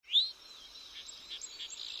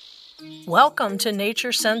Welcome to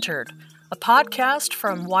Nature Centered, a podcast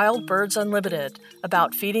from Wild Birds Unlimited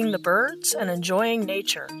about feeding the birds and enjoying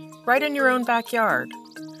nature, right in your own backyard.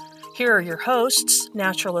 Here are your hosts,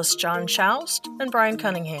 naturalist John Shoust and Brian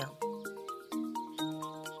Cunningham.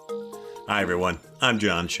 Hi everyone, I'm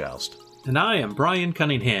John Shoust. And I am Brian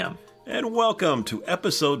Cunningham. And welcome to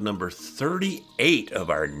episode number 38 of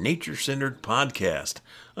our Nature Centered podcast.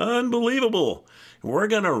 Unbelievable! We're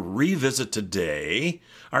going to revisit today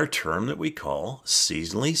our term that we call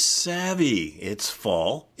seasonally savvy. It's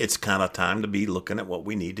fall. It's kind of time to be looking at what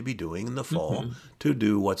we need to be doing in the fall to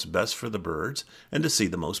do what's best for the birds and to see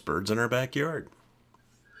the most birds in our backyard.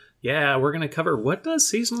 Yeah, we're going to cover what does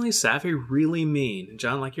seasonally savvy really mean. And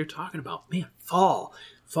John, like you're talking about, man, fall.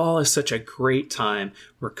 Fall is such a great time.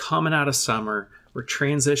 We're coming out of summer. We're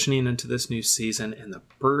transitioning into this new season, and the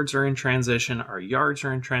birds are in transition. Our yards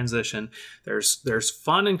are in transition. There's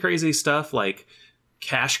fun and crazy stuff like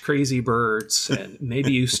cash crazy birds, and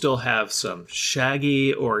maybe you still have some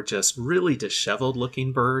shaggy or just really disheveled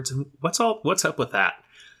looking birds. And what's up with that?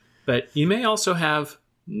 But you may also have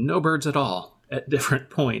no birds at all at different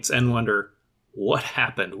points and wonder, what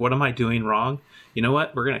happened? What am I doing wrong? You know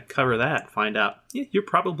what? We're going to cover that and find out you're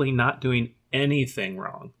probably not doing anything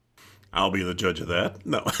wrong. I'll be the judge of that.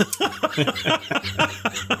 No.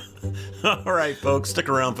 All right, folks, stick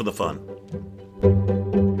around for the fun.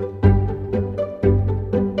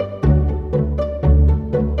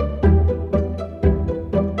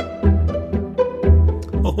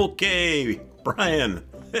 Okay, Brian,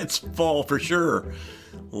 it's fall for sure.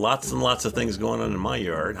 Lots and lots of things going on in my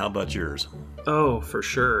yard. How about yours? Oh, for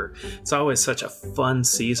sure. It's always such a fun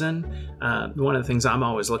season. One of the things I'm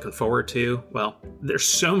always looking forward to, well, there's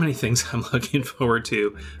so many things I'm looking forward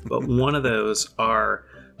to, but one of those are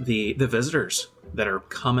the visitors that are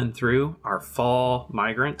coming through, our fall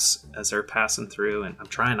migrants as they're passing through, and I'm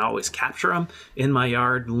trying to always capture them in my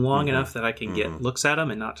yard long enough that I can get looks at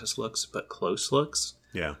them, and not just looks, but close looks.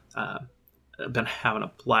 Yeah. I've been having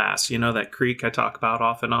a blast. You know that creek I talk about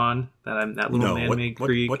off and on? That little man-made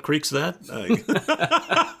creek? What creek's that?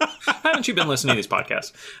 Haven't you been listening to these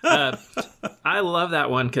podcasts? I love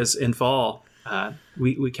that one because in fall,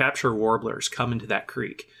 we capture warblers coming to that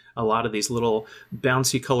creek. A lot of these little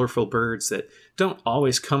bouncy, colorful birds that don't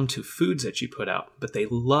always come to foods that you put out, but they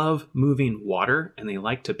love moving water and they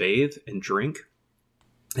like to bathe and drink.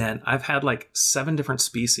 And I've had like 7 different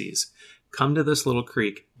species come to this little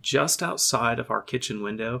creek just outside of our kitchen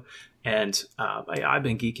window, and I've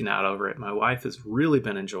been geeking out over it. My wife has really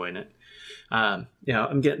been enjoying it. I'm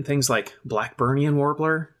getting things like Blackburnian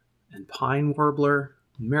warbler and pine warbler,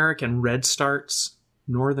 American redstarts,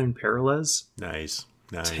 northern parullas, nice,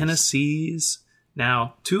 Tennessees.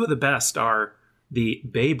 Now, 2 of the best are the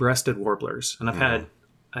bay-breasted warblers, and I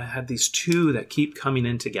had these 2 that keep coming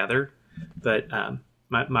in together, but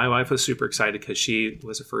My wife was super excited because she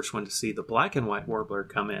was the first one to see the black and white warbler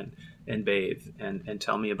come in and bathe and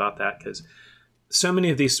tell me about that, because so many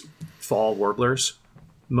of these fall warblers,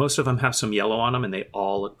 most of them have some yellow on them and they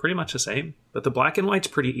all look pretty much the same. But the black and white's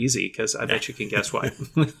pretty easy because I bet you can guess why.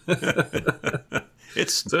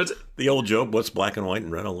 It's the old joke, what's black and white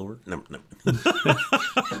and red all over? No.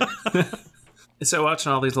 So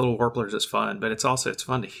watching all these little warblers is fun, but it's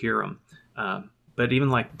fun to hear them. But even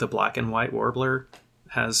like the black and white warbler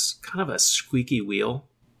has kind of a squeaky wheel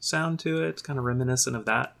sound to it. It's kind of reminiscent of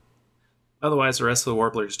that. Otherwise, the rest of the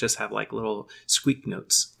warblers just have like little squeak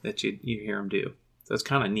notes that you hear them do. So it's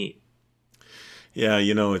kind of neat. Yeah,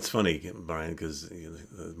 it's funny, Brian, because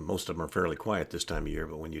most of them are fairly quiet this time of year,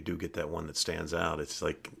 but when you do get that one that stands out, it's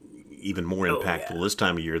like even more impactful this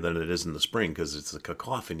time of year than it is in the spring, because it's a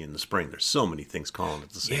cacophony in the spring. There's so many things calling at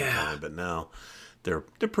the same time, but now they're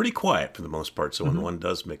pretty quiet for the most part. So when one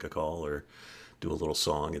does make a call or do a little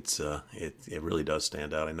song, it really does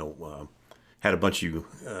stand out. I know had a bunch of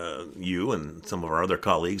you and some of our other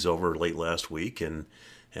colleagues over late last week, and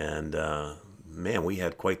man, we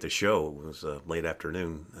had quite the show. It was late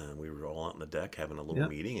afternoon. We were all out on the deck having a little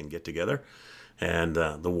meeting and get together. And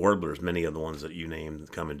the warblers, many of the ones that you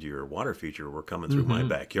named coming to your water feature, were coming through my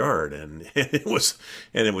backyard, and it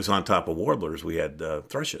was on top of warblers. We had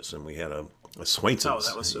thrushes, and we had a Swainson's. Oh,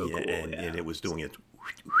 that was so cool! And it was doing it.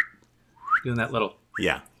 Doing that little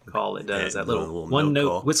call it does, that little one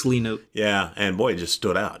note, whistly note. Yeah, and boy, it just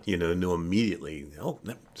stood out. Knew immediately,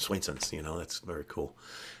 Swainson's, that's very cool.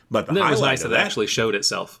 But it was nice that it actually showed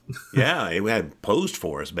itself. Yeah, it had posed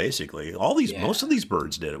for us, basically. Most of these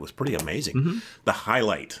birds did. It was pretty amazing. The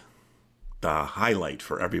highlight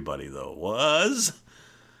for everybody, though, was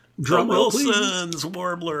the Wilson's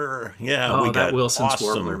warbler. Yeah, we got that Wilson's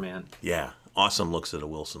warbler, man. Yeah, awesome looks at a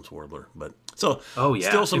Wilson's warbler. But so, oh yeah,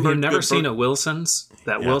 still some if you've never good seen a Wilson's,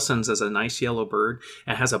 that Yeah. Wilson's is a nice yellow bird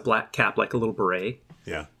and has a black cap like a little beret.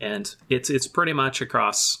 Yeah. And it's pretty much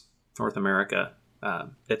across North America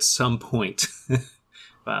at some point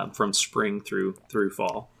from spring through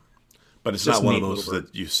fall. But it's Just not one of neat those little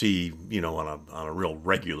that you see, on a real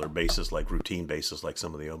regular basis, like routine basis, like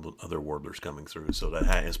some of the other warblers coming through. So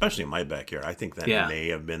that, especially in my backyard, I think that Yeah. may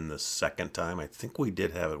have been the second time. I think we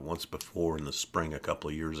did have it once before in the spring a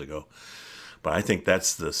couple of years ago. But I think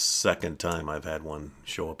that's the second time I've had one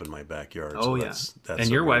show up in my backyard. Oh, so yeah. that's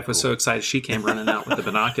And your really wife was cool. so excited, she came running out with the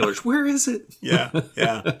binoculars. Where is it? Yeah,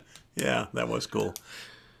 that was cool.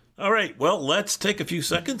 All right, well, let's take a few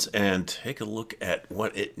seconds and take a look at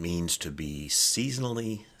what it means to be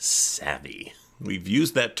seasonally savvy. We've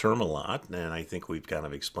used that term a lot, and I think we've kind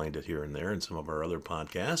of explained it here and there in some of our other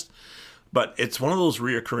podcasts. But it's one of those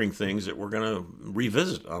reoccurring things that we're going to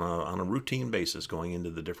revisit on a routine basis going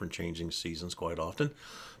into the different changing seasons quite often,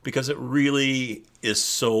 because it really is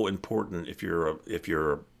so important if you're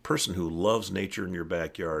a person who loves nature in your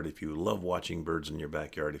backyard, if you love watching birds in your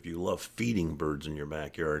backyard, if you love feeding birds in your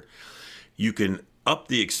backyard, you can up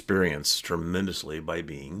the experience tremendously by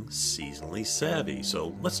being seasonally savvy.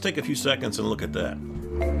 So let's take a few seconds and look at that.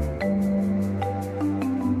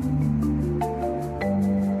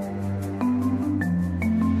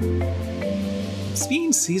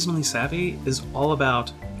 Being seasonally savvy is all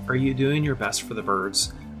about, are you doing your best for the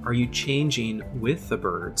birds? Are you changing with the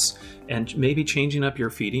birds? And maybe changing up your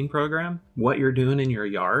feeding program, what you're doing in your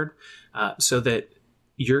yard, so that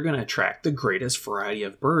you're going to attract the greatest variety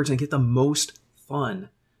of birds and get the most fun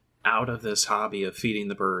out of this hobby of feeding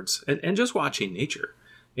the birds and just watching nature.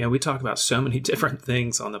 We talk about so many different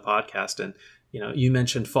things on the podcast. And, you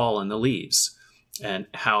mentioned fall and the leaves and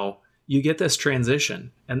how you get this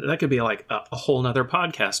transition, and that could be like a whole nother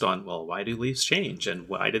podcast on, well, why do leaves change and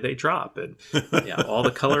why do they drop and all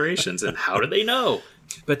the colorations and how do they know?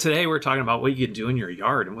 But today we're talking about what you can do in your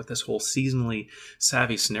yard and what this whole seasonally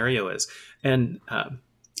savvy scenario is. And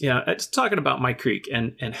it's talking about my creek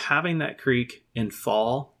and having that creek in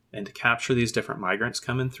fall and to capture these different migrants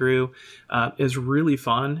coming through is really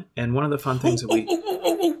fun. And one of the fun things that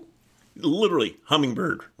we... Literally,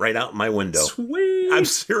 hummingbird right out my window. Sweet. I'm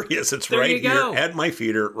serious. It's There right you here go. at my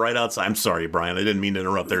feeder, right outside. I'm sorry, Brian. I didn't mean to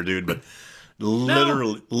interrupt there, dude, but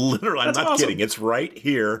literally, I'm That's not awesome. kidding. It's right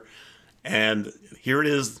here. And here it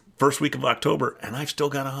is, first week of October, and I've still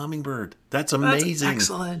got a hummingbird. That's amazing. That's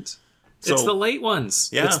excellent. So- It's the late ones.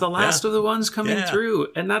 Yeah, It's the last yeah. of the ones coming Yeah. through.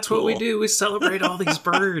 And that's what we Cool. do. We celebrate all these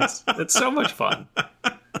birds. It's so much fun.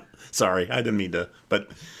 Sorry, I didn't mean to, but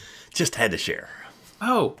just had to share.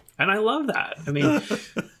 Oh, and I love that. I mean,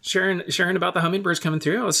 sharing about the hummingbirds coming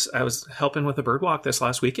through. I was helping with a bird walk this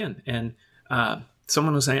last weekend, and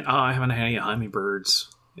someone was saying, "Oh, I haven't had any hummingbirds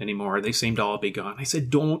anymore. They seem to all be gone." I said,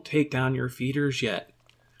 "Don't take down your feeders yet.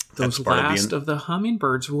 Those That's part of last being- of the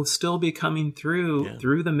hummingbirds will still be coming through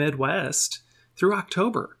the Midwest through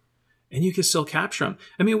October, and you can still capture them."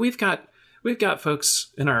 I mean, we've got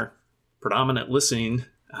folks in our predominant listening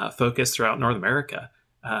focus throughout North America.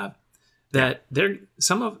 That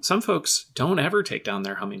some folks don't ever take down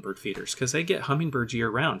their hummingbird feeders because they get hummingbirds year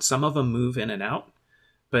round. Some of them move in and out,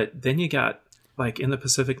 but then you got, like in the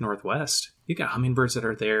Pacific Northwest, you got hummingbirds that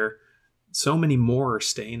are there. So many more are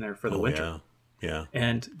staying there for the winter. Yeah.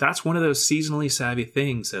 And that's one of those seasonally savvy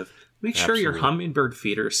things of make sure your Absolutely. hummingbird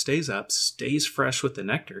feeder stays up, stays fresh with the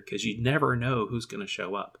nectar, because you never know who's going to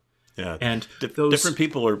show up. Yeah, And those different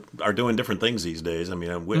people are doing different things these days. I mean,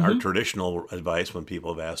 our traditional advice when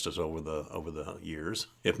people have asked us over the years,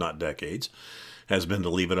 if not decades, has been to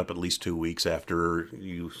leave it up at least 2 weeks after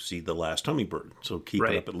you see the last hummingbird. So keep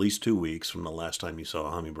Right. it up at least 2 weeks from the last time you saw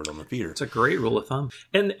a hummingbird on the feeder. It's a great rule of thumb.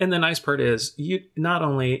 And the nice part is you not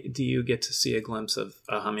only do you get to see a glimpse of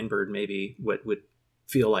a hummingbird, maybe what would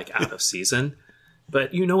feel like out of season,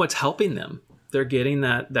 but you know it's helping them. They're getting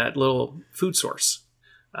that little food source.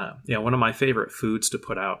 One of my favorite foods to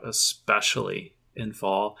put out, especially in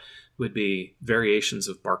fall, would be variations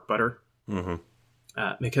of bark butter,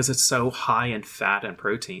 because it's so high in fat and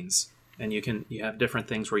proteins. And you have different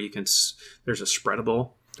things where there's a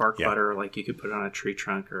spreadable bark Yeah. butter, like you could put it on a tree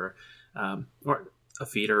trunk or a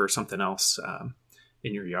feeder or something else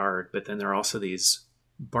in your yard. But then there are also these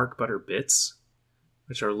bark butter bits,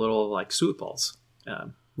 which are little like suet balls,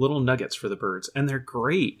 little nuggets for the birds. And they're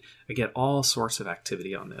great. I get all sorts of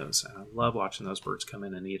activity on those. And I love watching those birds come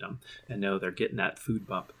in and eat them and know they're getting that food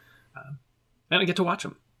bump. And I get to watch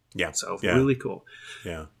them. Yeah. So yeah. really cool.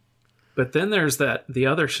 Yeah. But then there's the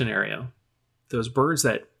other scenario, those birds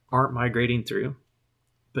that aren't migrating through,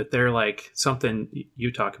 but they're like something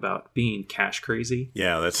you talk about being cash crazy.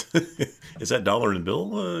 Yeah, that's is that dollar and bill?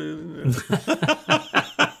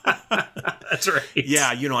 That's right. Yeah,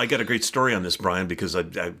 I got a great story on this, Brian, because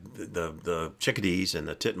the chickadees and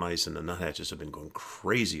the titmice and the nuthatches have been going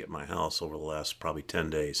crazy at my house over the last probably 10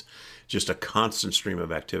 days. Just a constant stream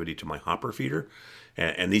of activity to my hopper feeder,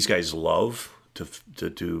 and these guys love to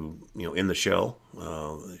do in the shell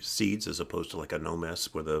seeds as opposed to like a no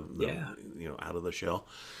mess with out of the shell,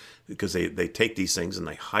 because they take these things and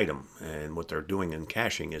they hide them, and what they're doing in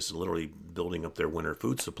caching is literally building up their winter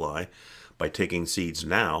food supply by taking seeds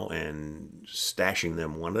now and stashing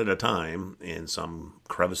them one at a time in some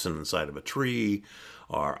crevice inside of a tree,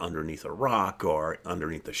 or underneath a rock, or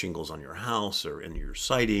underneath the shingles on your house, or in your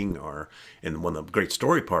siding, and one of the great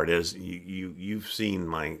story part is you've seen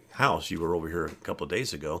my house. You were over here a couple of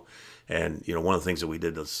days ago, and one of the things that we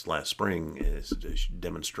did this last spring is to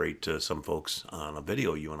demonstrate to some folks on a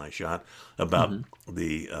video you and I shot about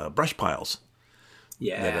the brush piles.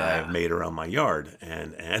 Yeah. That I've made around my yard.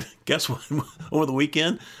 And guess what? Over the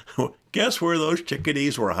weekend, guess where those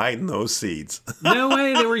chickadees were hiding those seeds? No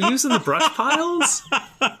way. They were using the brush piles?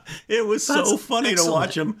 It was so funny excellent. to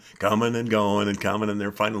watch them coming and going and coming, and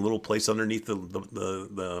they're finding a little place underneath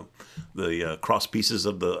the cross pieces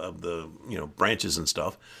of the branches and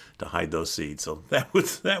stuff to hide those seeds. So that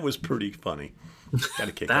was pretty funny. Got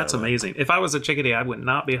a kick That's out of amazing. If I was a chickadee, I would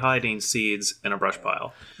not be hiding seeds in a brush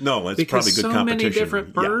pile. No, it's because probably good so competition. Many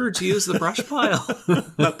different birds use the brush pile.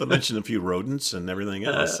 Not to mention a few rodents and everything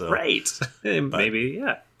else. So. Right. Maybe,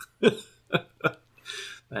 yeah.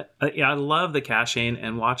 But, I love the caching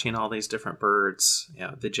and watching all these different birds,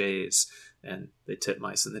 the jays and the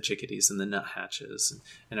titmice and the chickadees and the nuthatches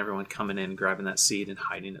and everyone coming in, grabbing that seed and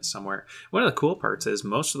hiding it somewhere. One of the cool parts is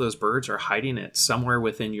most of those birds are hiding it somewhere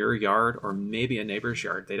within your yard or maybe a neighbor's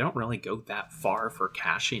yard. They don't really go that far for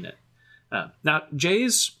caching it. Now,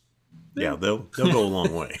 jays... Yeah, they'll go a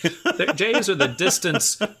long way. Jays are the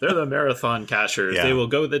distance. They're the marathon cachers. Yeah. They will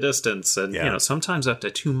go the distance and, sometimes up to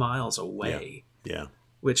 2 miles away. Yeah.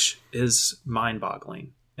 Which is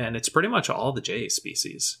mind-boggling. And it's pretty much all the jay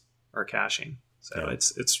species are caching. So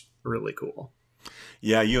it's really cool.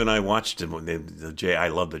 Yeah, you and I watched the jay. I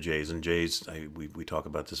love the jays, and jays. We talk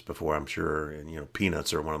about this before, I'm sure. And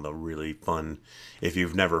peanuts are one of the really fun. If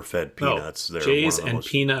you've never fed peanuts, they're jays one of the and most...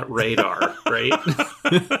 peanut radar, right?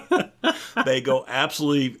 They go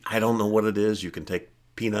absolutely. I don't know what it is. You can take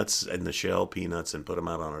peanuts in the shell, peanuts, and put them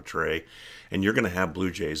out on a tray, and you're going to have blue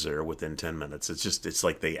jays there within 10 minutes. It's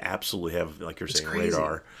like they absolutely have, like you're saying, crazy.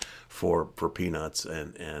 Radar for peanuts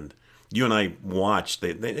and. You and I watch,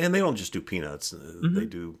 and they don't just do peanuts. They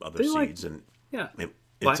do other seeds.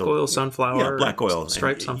 Black oil sunflower. Yeah, black oil.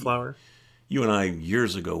 Striped sunflower. You and I,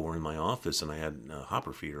 years ago, were in my office, and I had a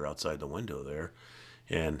hopper feeder outside the window there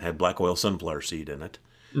and had black oil sunflower seed in it.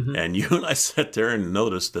 Mm-hmm. And you and I sat there and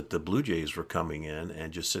noticed that the blue jays were coming in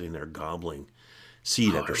and just sitting there gobbling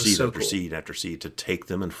seed after seed after seed after seed to take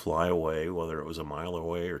them and fly away, whether it was a mile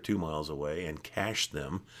away or 2 miles away, and cache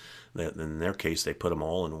them. In their case, they put them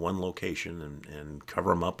all in one location and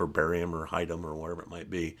cover them up or bury them or hide them or whatever it might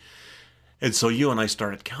be. And so you and I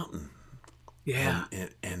started counting. Yeah.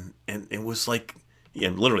 And it was like,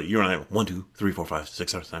 literally, you and I, 1, 2, 3, 4, 5,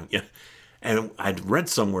 6, 7 times. Yeah. And I'd read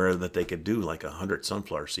somewhere that they could do like 100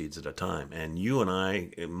 sunflower seeds at a time. And you and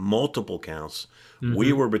I, in multiple counts,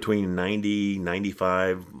 we were between 90,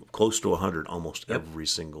 95, close to 100 almost every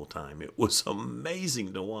single time. It was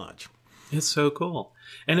amazing to watch. It's so cool.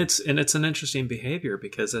 And it's an interesting behavior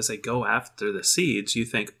because as they go after the seeds, you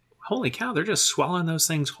think, holy cow, they're just swallowing those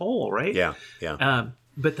things whole, right? Yeah, yeah.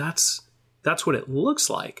 But that's what it looks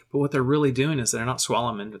like. But what they're really doing is they're not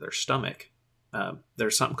swallowing them into their stomach.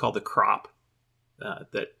 There's something called the crop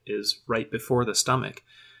that is right before the stomach.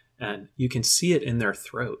 And you can see it in their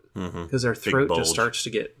throat because their throat just starts to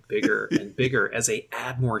get bigger and bigger as they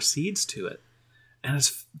add more seeds to it. And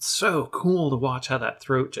it's so cool to watch how that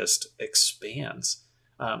throat just expands.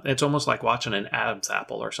 It's almost like watching an Adam's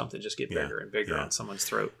apple or something just get bigger and bigger on someone's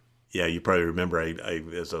throat. Yeah, you probably remember I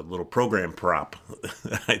as a little program prop,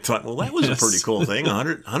 I thought, well, that was a pretty cool thing.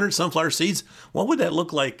 100 sunflower seeds. What would that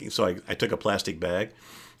look like? So I took a plastic bag,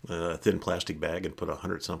 a thin plastic bag, and put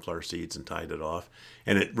 100 sunflower seeds and tied it off.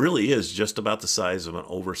 And it really is just about the size of an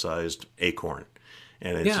oversized acorn.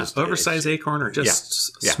 And it's just oversized acorn or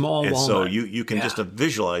just small and walnut. So you can just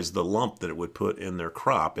visualize the lump that it would put in their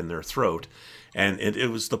crop, in their throat. And it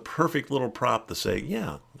was the perfect little prop to say,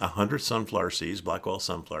 100 sunflower seeds, black oil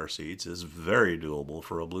sunflower seeds is very doable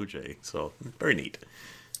for a blue jay. So very neat.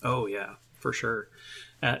 Oh, yeah, for sure.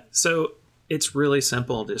 So it's really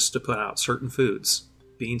simple just to put out certain foods,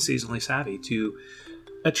 being seasonally savvy, to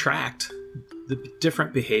attract the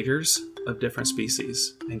different behaviors of different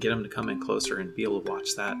species and get them to come in closer and be able to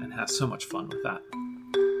watch that and have so much fun with that.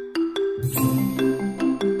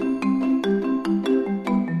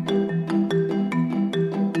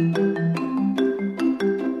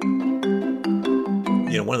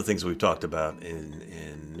 One of the things we've talked about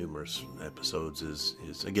in numerous episodes is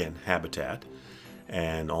again, habitat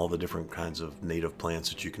and all the different kinds of native plants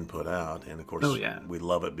that you can put out. And of course, we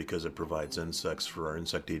love it because it provides insects for our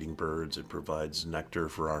insect-eating birds. It provides nectar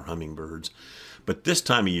for our hummingbirds. But this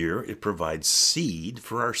time of year, it provides seed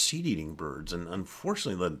for our seed-eating birds. And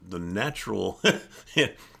unfortunately, the natural...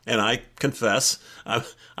 And I confess,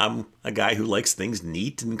 I'm a guy who likes things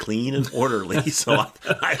neat and clean and orderly. So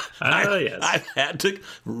I've had to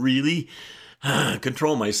really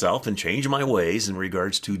control myself and change my ways in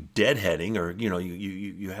regards to deadheading. Or,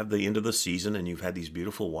 you have the end of the season and you've had these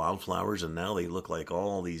beautiful wildflowers and now they look like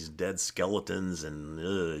all these dead skeletons and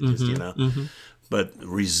But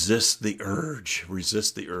resist the urge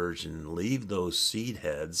and leave those seed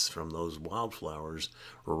heads from those wildflowers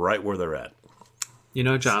right where they're at.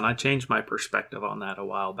 John, I changed my perspective on that a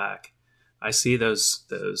while back. I see those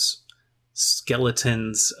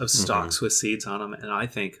skeletons of stalks with seeds on them, and I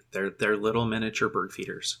think they're little miniature bird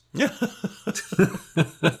feeders. Yeah.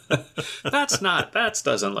 That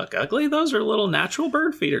doesn't look ugly. Those are little natural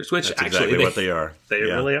bird feeders, which That's actually exactly what they are. They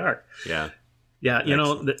really are. Yeah. Yeah,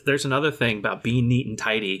 there's another thing about being neat and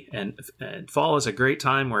tidy, and fall is a great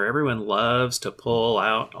time where everyone loves to pull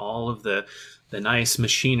out all of the nice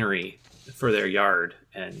machinery for their yard,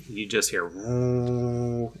 and you just hear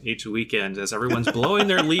each weekend as everyone's blowing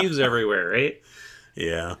their leaves everywhere, right?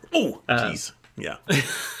 Yeah. Oh, jeez. Yeah.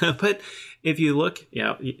 But if you look,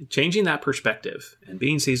 changing that perspective and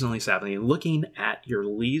being seasonally savvy and looking at your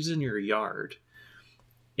leaves in your yard,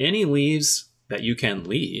 any leaves that you can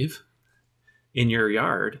leave in your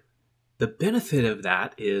yard, the benefit of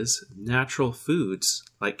that is natural foods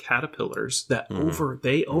like caterpillars that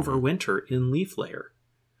overwinter in leaf layer.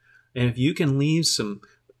 And if you can leave some,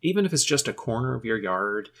 even if it's just a corner of your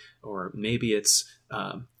yard, or maybe it's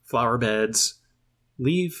flower beds,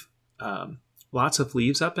 leave lots of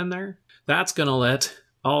leaves up in there. That's going to let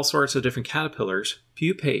all sorts of different caterpillars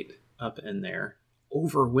pupate up in there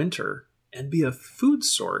over winter and be a food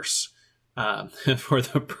source for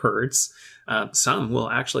the birds. Some will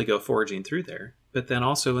actually go foraging through there, but then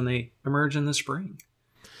also when they emerge in the spring.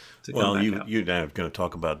 Well, you and I are going to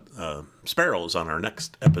talk about sparrows on our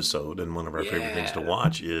next episode, and one of our favorite things to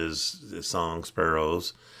watch is the song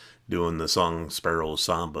sparrows doing the song sparrow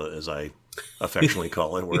samba, as I affectionately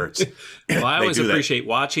call it, where it's... Well, I always appreciate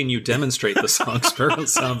watching you demonstrate the song sparrow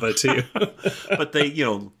samba, too. But they, a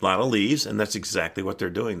lot of leaves, and that's exactly what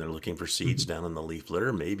they're doing. They're looking for seeds down in the leaf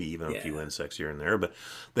litter, maybe even a few insects here and there. But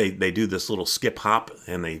they do this little skip hop,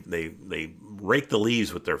 and they rake the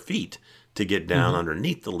leaves with their feet to get down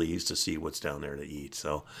underneath the leaves to see what's down there to eat.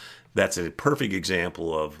 So that's a perfect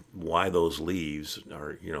example of why those leaves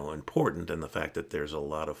are, important, and the fact that there's a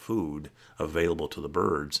lot of food available to the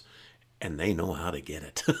birds, and they know how to get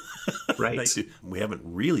it. Right. We haven't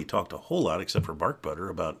really talked a whole lot, except for bark butter,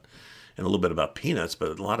 and a little bit about peanuts,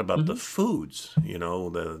 but a lot about the foods,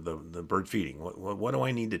 the bird feeding. What do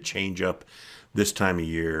I need to change up this time of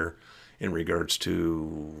year in regards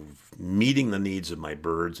to meeting the needs of my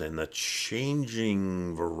birds and the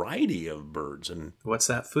changing variety of birds? And what's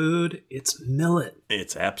that food? It's millet.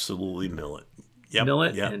 It's absolutely millet. Yep.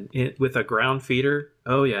 Millet, and with a ground feeder.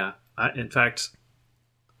 Oh, yeah. In fact,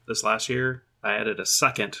 this last year, I added a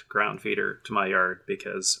second ground feeder to my yard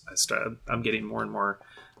because I'm getting more and more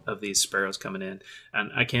of these sparrows coming in.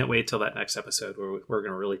 And I can't wait till that next episode where we're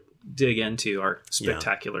going to really dig into our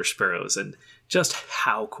spectacular sparrows and just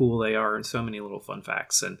how cool they are, and so many little fun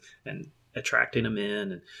facts and attracting them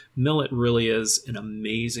in. And millet really is an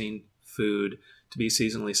amazing food to be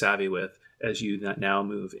seasonally savvy with as you now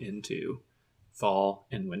move into fall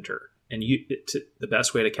and winter. And the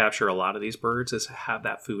best way to capture a lot of these birds is to have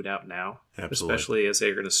that food out now. Absolutely. Especially as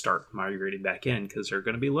they're going to start migrating back in, because they're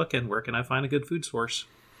going to be looking, where can I find a good food source?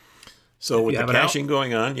 So with the caching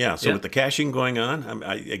going on, with the caching going on,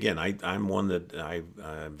 I'm one that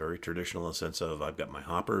I'm very traditional in the sense of I've got my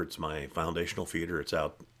hopper. It's my foundational feeder. It's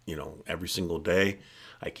out, every single day.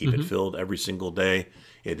 I keep it filled every single day.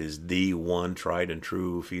 It is the one tried and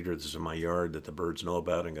true feeder that's in my yard that the birds know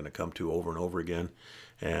about and going to come to over and over again.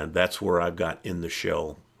 And that's where I've got in the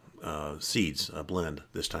shell seeds, a blend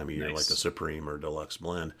this time of year, like a Supreme or Deluxe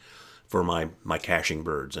blend. for my caching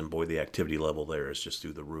birds. And boy, the activity level there is just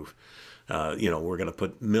through the roof. We're going to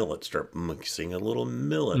put millet, start mixing a little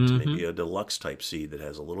millet, maybe a deluxe type seed that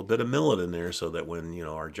has a little bit of millet in there so that when,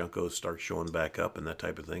 our juncos start showing back up and that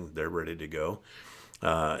type of thing, they're ready to go.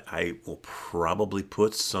 I will probably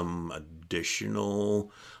put some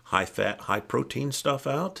additional high-fat, high-protein stuff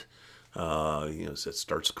out. As it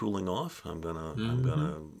starts cooling off, I'm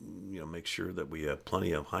gonna make sure that we have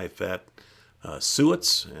plenty of high-fat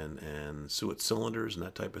suets and suet cylinders and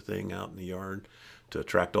that type of thing out in the yard to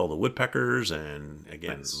attract all the woodpeckers and,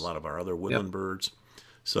 again, a lot of our other woodland birds.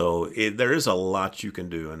 So there is a lot you can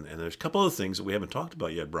do. And there's a couple of things that we haven't talked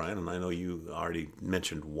about yet, Brian, and I know you already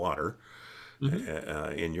mentioned water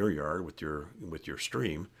in your yard with your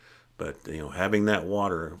stream. But, having that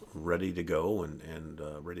water ready to go and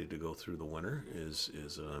ready to go through the winter is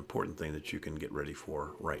an important thing that you can get ready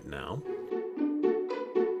for right now.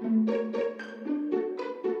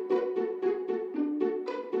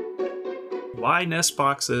 Why nest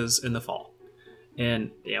boxes in the fall?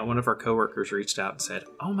 And one of our coworkers reached out and said,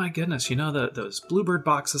 "Oh my goodness, those bluebird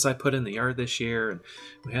boxes I put in the yard this year, and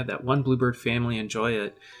we had that one bluebird family enjoy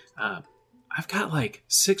it. I've got like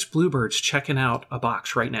 6 bluebirds checking out a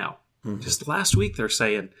box right now. Mm-hmm. Just last week they're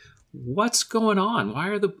saying, what's going on? Why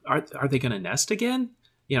are they going to nest again?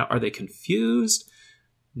 Are they confused?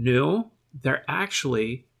 No, they're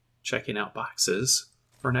actually checking out boxes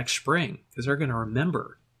for next spring because they're going to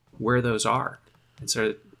remember where those are. And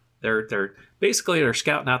so they're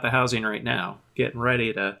scouting out the housing right now, getting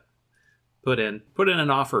ready to put in an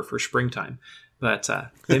offer for springtime. But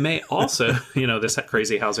they may also, this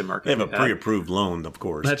crazy housing market. They have a pre-approved loan, of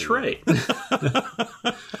course. That's right.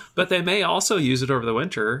 But they may also use it over the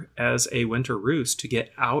winter as a winter roost to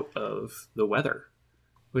get out of the weather,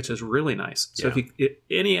 which is really nice. So if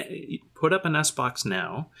you put up a nest box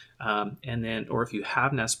now, and then, or if you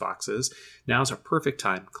have nest boxes, now's a perfect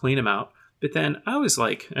time. Clean them out. But then I always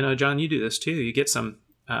I know, John, you do this too. You get some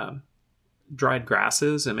dried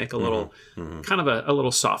grasses and make a little, kind of a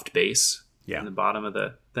little soft base in the bottom of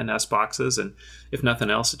the nest boxes. And if nothing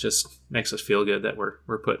else, it just makes us feel good that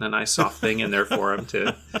we're putting a nice soft thing in there for them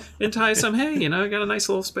to entice them. Hey, I got a nice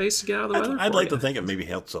little space to get out of the weather. I'd like to think it maybe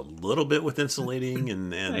helps a little bit with insulating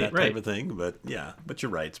and that type of thing. But but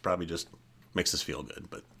you're right. It's probably just makes us feel good.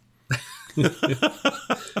 But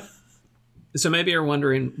So maybe you're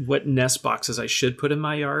wondering what nest boxes I should put in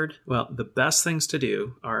my yard. Well, the best things to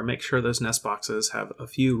do are make sure those nest boxes have a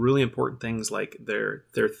few really important things, like they're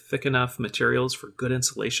thick enough materials for good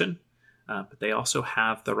insulation, but they also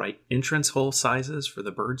have the right entrance hole sizes for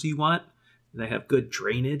the birds you want. They have good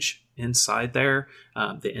drainage inside there.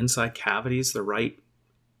 The inside cavities, the right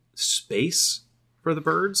space for the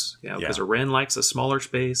birds. Because a wren likes a smaller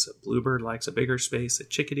space, a bluebird likes a bigger space, a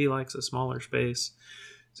chickadee likes a smaller space.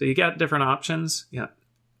 So you got different options. The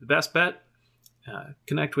best bet,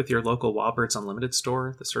 connect with your local Wild Birds Unlimited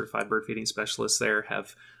store. The certified bird feeding specialists there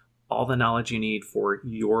have all the knowledge you need for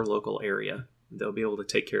your local area. They'll be able to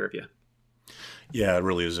take care of you. Yeah, it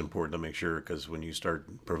really is important to make sure, because when you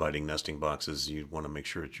start providing nesting boxes, you want to make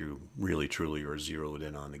sure that you really, truly are zeroed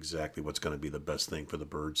in on exactly what's going to be the best thing for the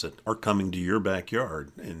birds that are coming to your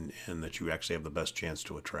backyard and that you actually have the best chance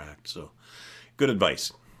to attract. So good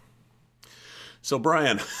advice. So,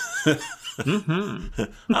 Brian, how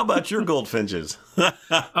about your goldfinches?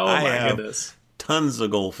 My goodness. Tons of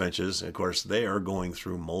goldfinches. Of course, they are going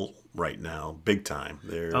through molt right now, big time.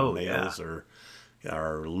 Their males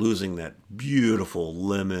are losing that beautiful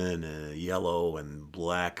lemon and yellow and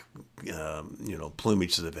black,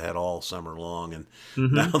 plumage that they've had all summer long. And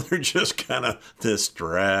now they're just kind of this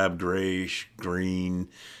drab, grayish green,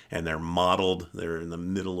 and they're mottled. They're in the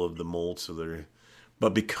middle of the molt,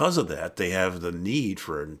 but because of that, they have the need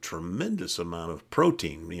for a tremendous amount of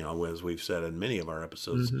protein. As we've said in many of our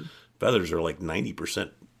episodes, feathers are like 90%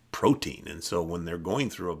 protein. And so when they're going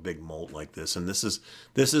through a big molt like this, and this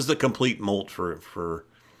is the complete molt for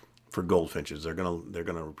goldfinches, they're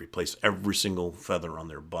gonna replace every single feather on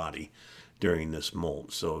their body during this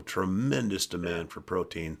molt. So tremendous demand for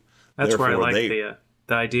protein. That's where I like the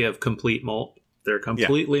idea of complete molt. They're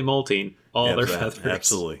completely molting all their feathers.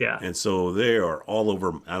 Absolutely. Yeah. And so they are all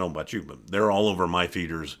over, I don't know about you, but they're all over my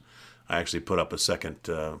feeders. I actually put up a second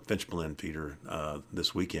finch blend feeder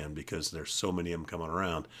this weekend because there's so many of them coming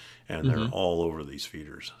around, and they're all over these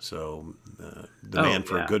feeders. So demand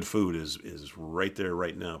for good food is right there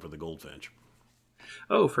right now for the goldfinch.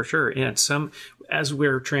 Oh, for sure. And as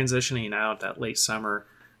we're transitioning out that late summer,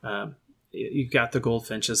 you've got the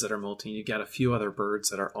goldfinches that are molting. You've got a few other birds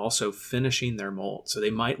that are also finishing their molt. So they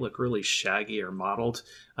might look really shaggy or mottled.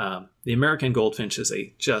 The American goldfinch is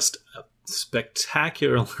just a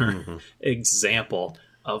spectacular example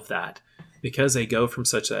of that, because they go from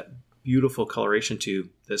such that beautiful coloration to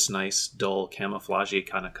this nice, dull, camouflagey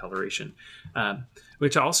kind of coloration,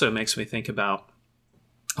 which also makes me think about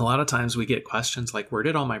a lot of times we get questions like, where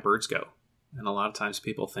did all my birds go? And a lot of times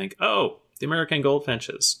people think, oh, the American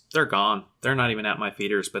goldfinches, they're gone. They're not even at my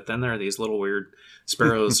feeders. But then there are these little weird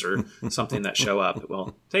sparrows or something that show up.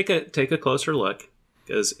 Well, take a closer look,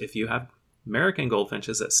 because if you have American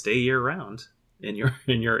goldfinches that stay year round in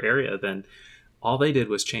your area, then all they did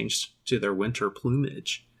was change to their winter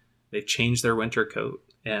plumage. They've changed their winter coat,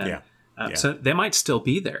 and so they might still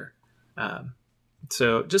be there.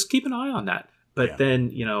 So just keep an eye on that. But then,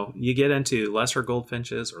 you get into lesser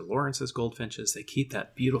goldfinches or Lawrence's goldfinches. They keep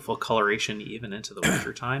that beautiful coloration even into the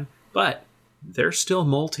winter time, but they're still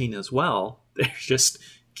molting as well. They're just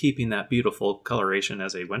keeping that beautiful coloration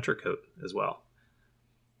as a winter coat as well.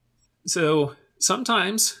 So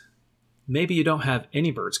sometimes maybe you don't have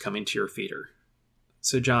any birds coming to your feeder.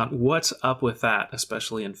 So John, what's up with that,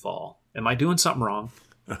 especially in fall? Am I doing something wrong?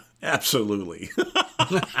 Absolutely.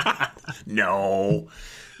 No.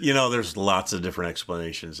 There's lots of different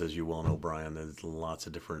explanations, as you well know, Brian. There's lots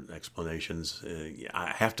of different explanations.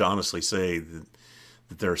 I have to honestly say that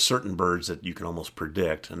there are certain birds that you can almost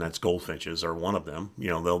predict, and that's goldfinches are one of them.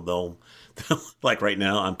 They'll like right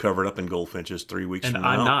now, I'm covered up in goldfinches 3 weeks from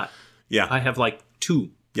now. And I'm not. Yeah. I have like 2.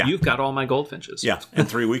 Yeah. You've got all my goldfinches. Yeah. And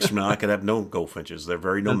 3 weeks from now, I could have no goldfinches. They're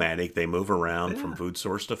very nomadic. They move around from food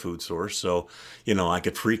source to food source. So, I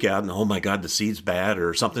could freak out and, oh my God, the seed's bad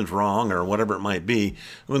or something's wrong or whatever it might be.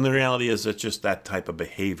 When the reality is it's just that type of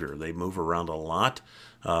behavior. They move around a lot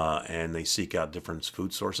and they seek out different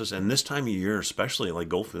food sources. And this time of year, especially like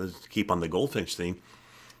goldfinch, to keep on the goldfinch theme,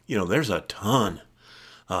 there's a ton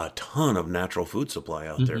of natural food supply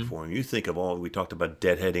out there for them. You think of we talked about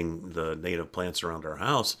deadheading the native plants around our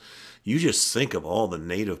house. You just think of all the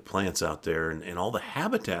native plants out there and all the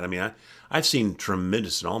habitat. I mean, I've seen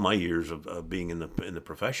tremendous in all my years of being in the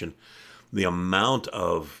profession, the amount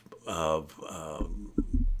of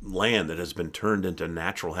land that has been turned into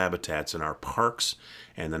natural habitats in our parks,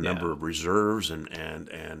 and the number of reserves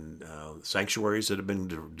and sanctuaries that have been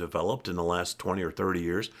developed in the last 20 or 30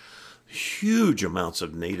 years. Huge amounts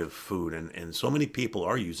of native food, and so many people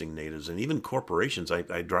are using natives, and even corporations.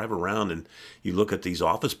 I drive around and you look at these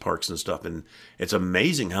office parks and stuff, and it's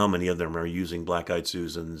amazing how many of them are using black-eyed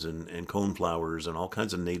Susans and coneflowers and all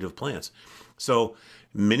kinds of native plants. So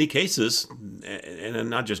many cases, and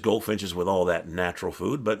not just goldfinches with all that natural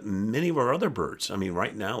food, but many of our other birds. I mean,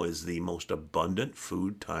 right now is the most abundant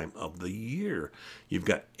food time of the year. You've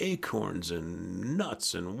got acorns and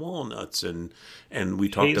nuts and walnuts, and we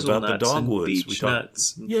talked about the dogwoods.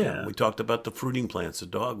 We talked about the fruiting plants, the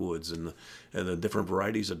dogwoods, and the different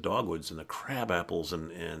varieties of dogwoods, and the crab apples,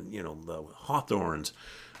 and the hawthorns.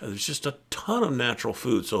 There's just a ton of natural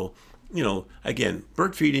food. So, again,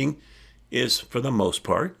 bird feeding is, for the most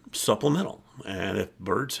part, supplemental. And if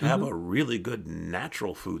birds have a really good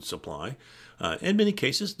natural food supply, in many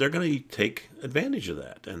cases, they're going to take advantage of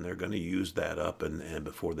that, and they're going to use that up and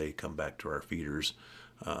before they come back to our feeders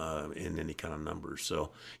in any kind of numbers.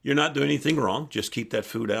 So you're not doing anything wrong. Just keep that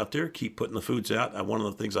food out there. Keep putting the foods out. One of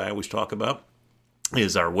the things I always talk about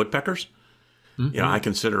is our woodpeckers. I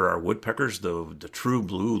consider our woodpeckers the true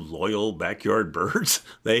blue, loyal backyard birds.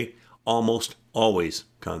 They almost always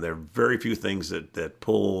come. There are very few things that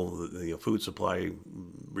pull the food supply,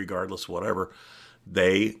 regardless, whatever.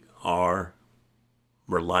 They are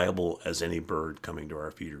reliable as any bird coming to our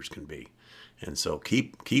feeders can be. And so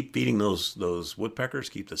keep feeding those woodpeckers.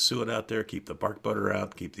 Keep the suet out there. Keep the bark butter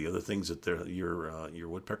out. Keep the other things that your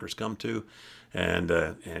woodpeckers come to,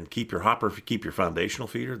 and keep your hopper. Keep your foundational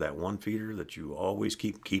feeder, that one feeder that you always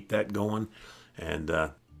keep that going, and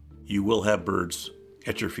you will have birds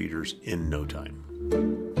at your feeders in no time.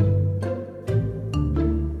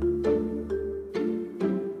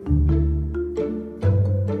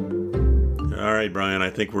 All right, Brian, I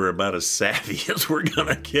think we're about as savvy as we're going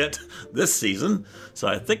to get this season, so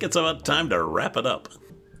I think it's about time to wrap it up.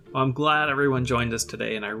 Well, I'm glad everyone joined us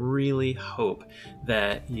today, and I really hope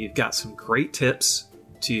that you've got some great tips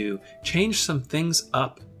to change some things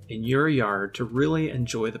up in your yard to really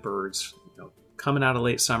enjoy the birds, coming out of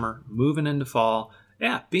late summer, moving into fall.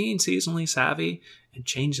 Being seasonally savvy and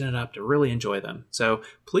changing it up to really enjoy them. So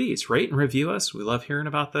please rate and review us. We love hearing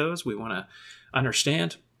about those. We want to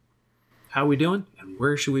understand how we doing and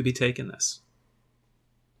where should we be taking this.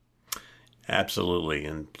 Absolutely.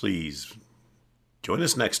 And please join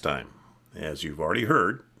us next time. As you've already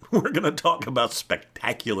heard, we're going to talk about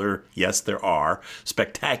spectacular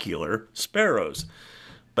sparrows.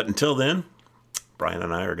 But until then, Brian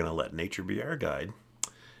and I are going to let nature be our guide,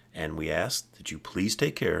 and we ask that you please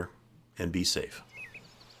take care and be safe.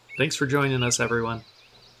 Thanks for joining us, everyone.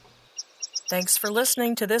 Thanks for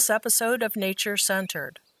listening to this episode of Nature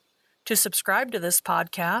Centered. To subscribe to this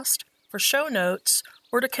podcast, for show notes,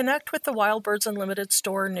 or to connect with the Wild Birds Unlimited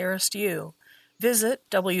store nearest you, visit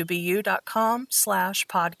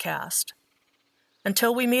wbu.com/podcast.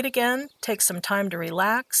 Until we meet again, take some time to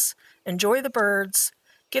relax, enjoy the birds,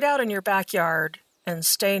 get out in your backyard, and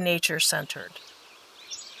stay nature-centered.